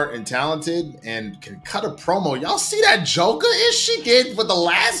smart and talented and can cut a promo. Y'all see that Joker-ish she did for the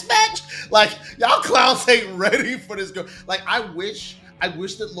last match? Like, y'all clowns ain't ready for this girl. Like, I wish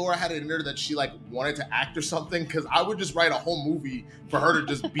that Laura had it in her that she like wanted to act or something, because I would just write a whole movie for her to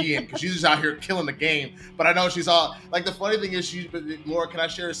just be in, because she's just out here killing the game. But I know she's all like, the funny thing is, Laura, can I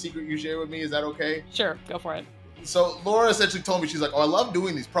share a secret you share with me? Is that okay? Sure, go for it. So Laura essentially told me, she's like, oh, I love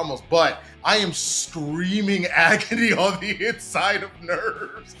doing these promos, but I am screaming agony on the inside of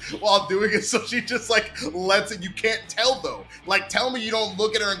nerves while doing it. So she just like lets it. You can't tell though. Like, tell me you don't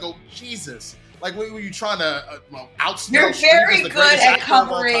look at her and go, Jesus. Like, what were you trying to outsmell? You're very good at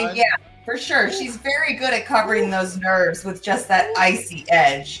covering, yeah, for sure. She's very good at covering those nerves with just that icy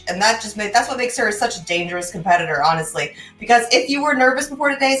edge. And that's what makes her such a dangerous competitor, honestly. Because if you were nervous before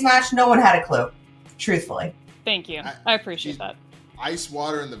today's match, no one had a clue, truthfully. Thank you. I appreciate that. Ice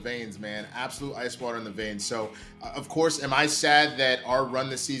water in the veins, man. Absolute ice water in the veins. So, of course, am I sad that our run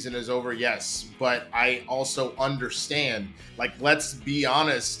this season is over? Yes. But I also understand, like, let's be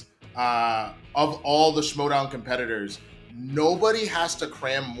honest, of all the Schmodown competitors, nobody has to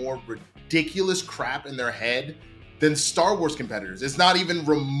cram more ridiculous crap in their head than Star Wars competitors. It's not even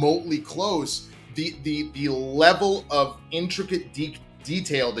remotely close. The level of intricate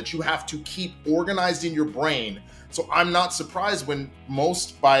detail that you have to keep organized in your brain. So I'm not surprised when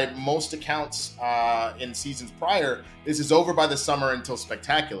by most accounts in seasons prior, this is over by the summer until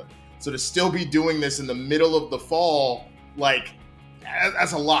Spectacular. So to still be doing this in the middle of the fall, like,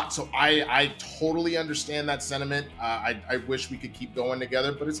 that's a lot. So I totally understand that sentiment. I wish we could keep going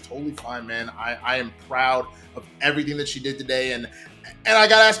together, but it's totally fine, man. I am proud of everything that she did today. And I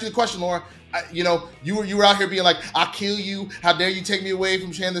got to ask you the question, Laura. You were out here being like, I'll kill you. How dare you take me away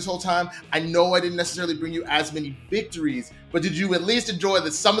from Shan this whole time? I know I didn't necessarily bring you as many victories, but did you at least enjoy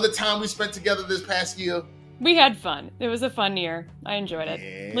some of the time we spent together this past year? We had fun. It was a fun year. I enjoyed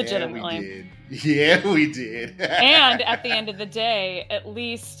it. Legitimately. Yeah, we did. And at the end of the day, at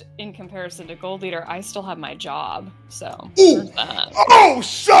least in comparison to Gold Leader, I still have my job. So there's that. Oh,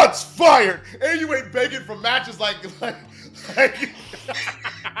 shots fired! And you ain't begging for matches like I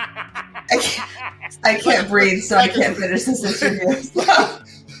can't breathe, so I can't finish this interview.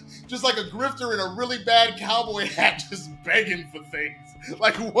 Just like a grifter in a really bad cowboy hat, just begging for things.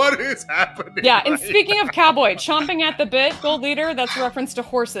 Like, what is happening? Yeah, and speaking of cowboy, chomping at the bit, Gold Leader, that's a reference to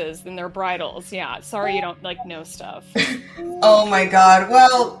horses and their bridles. Yeah, sorry you don't, know stuff. Oh my god.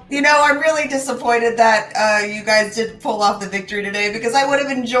 Well, I'm really disappointed that you guys did pull off the victory today, because I would have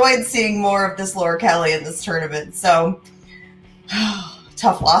enjoyed seeing more of this Laura Kelly in this tournament. So,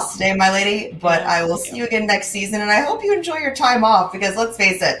 tough loss today, my lady, but I will see you again next season, and I hope you enjoy your time off, because let's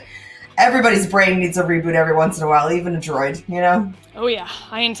face it, everybody's brain needs a reboot every once in a while, even a droid, Oh yeah,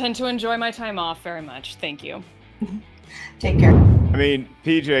 I intend to enjoy my time off very much. Thank you. Take care. I mean,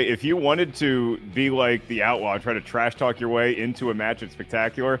 PJ, if you wanted to be like the Outlaw, try to trash talk your way into a match at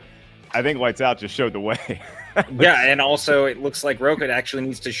Spectacular, I think Lights Out just showed the way. Yeah, and also it looks like Roka actually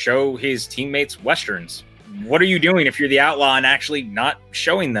needs to show his teammates Westerns. What are you doing if you're the Outlaw and actually not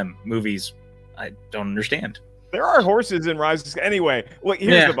showing them movies? I don't understand. There are horses in Rise. Anyway, look,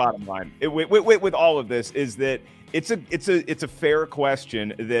 here's the bottom line. With all of this is that it's a fair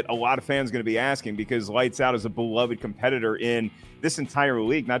question that a lot of fans are going to be asking, because Lights Out is a beloved competitor in this entire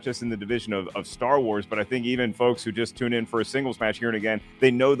league, not just in the division of Star Wars, but I think even folks who just tune in for a singles match here and again,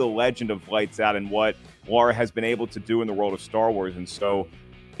 they know the legend of Lights Out and what Laura has been able to do in the world of Star Wars. And so,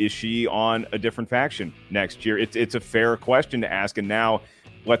 is she on a different faction next year? It's a fair question to ask, and now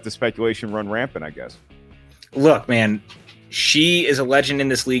let the speculation run rampant, I guess. Look, man, she is a legend in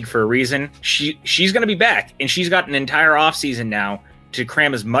this league for a reason. She's going to be back, and she's got an entire offseason now to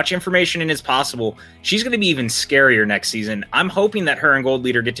cram as much information in as possible. She's going to be even scarier next season. I'm hoping that her and Gold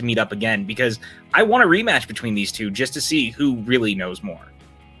Leader get to meet up again, because I want a rematch between these two just to see who really knows more.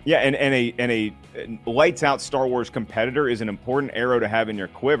 Yeah, and a lights out Star Wars competitor is an important arrow to have in your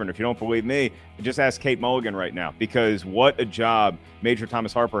quiver. And if you don't believe me, just ask Kate Mulligan right now, because what a job Major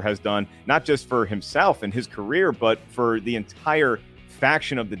Thomas Harper has done, not just for himself and his career, but for the entire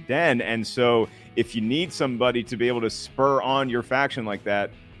faction of the Den. And so if you need somebody to be able to spur on your faction like that,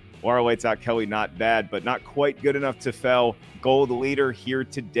 Laura Lights Out Kelly, not bad, but not quite good enough to fell Gold Leader here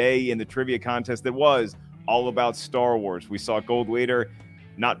today in the trivia contest that was all about Star Wars. We saw Gold Leader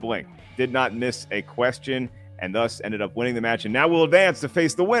not blink, did not miss a question, and thus ended up winning the match. And now we'll advance to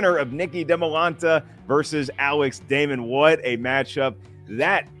face the winner of Nikki DeMolanta versus Alex Damon. What a matchup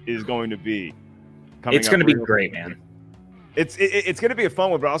that is going to be. It's going to be great, man. It's going to be a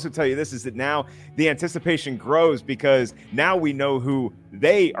fun one, but I'll also tell you this, is that now the anticipation grows because now we know who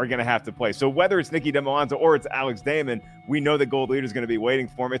they are going to have to play. So whether it's Nikki DeMolanta or it's Alex Damon, we know that Gold Leader is going to be waiting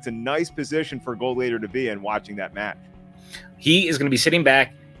for him. It's a nice position for Gold Leader to be in watching that match. He is going to be sitting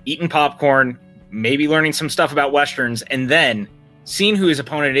back, eating popcorn, maybe learning some stuff about Westerns, and then seeing who his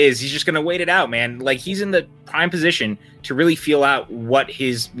opponent is. He's just going to wait it out, man. Like, he's in the prime position to really feel out what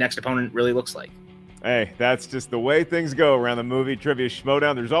his next opponent really looks like. Hey, that's just the way things go around the movie Trivia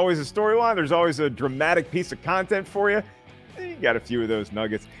Schmodown. There's always a storyline. There's always a dramatic piece of content for you. You got a few of those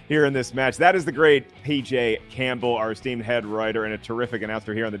nuggets here in this match. That is the great PJ Campbell, our esteemed head writer and a terrific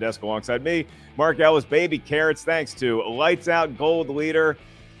announcer here on the desk alongside me, Mark Ellis, Baby Carrots. Thanks to Lights Out Gold Leader,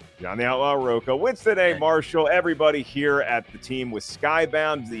 John the Outlaw Rocco, Winston A. Marshall, everybody here at the team with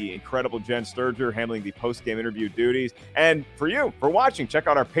Skybound, the incredible Jen Sturger handling the post-game interview duties. And for you, for watching, check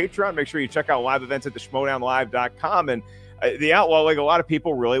out our Patreon. Make sure you check out live events at theschmodownlive.com. And the Outlaw League, a lot of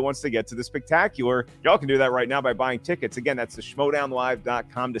people really wants to get to the spectacular. Y'all can do that right now by buying tickets. Again, that's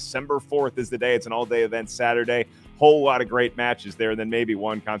theschmodownlive.com. December 4th is the day. It's an all-day event Saturday. Whole lot of great matches there, and then maybe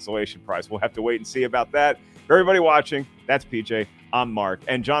one consolation prize. We'll have to wait and see about that. For everybody watching, that's PJ. I'm Mark.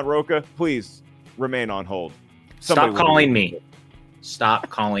 And John Roca, please remain on hold. Stop calling me. Stop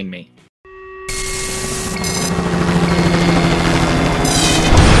calling me.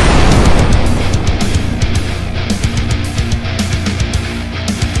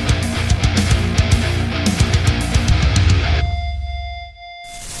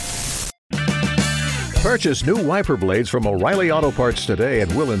 Purchase new wiper blades from O'Reilly Auto Parts today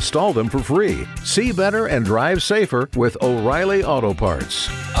and we'll install them for free. See better and drive safer with O'Reilly Auto Parts.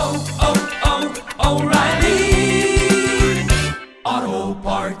 Oh, oh, oh, O'Reilly Auto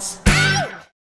Parts.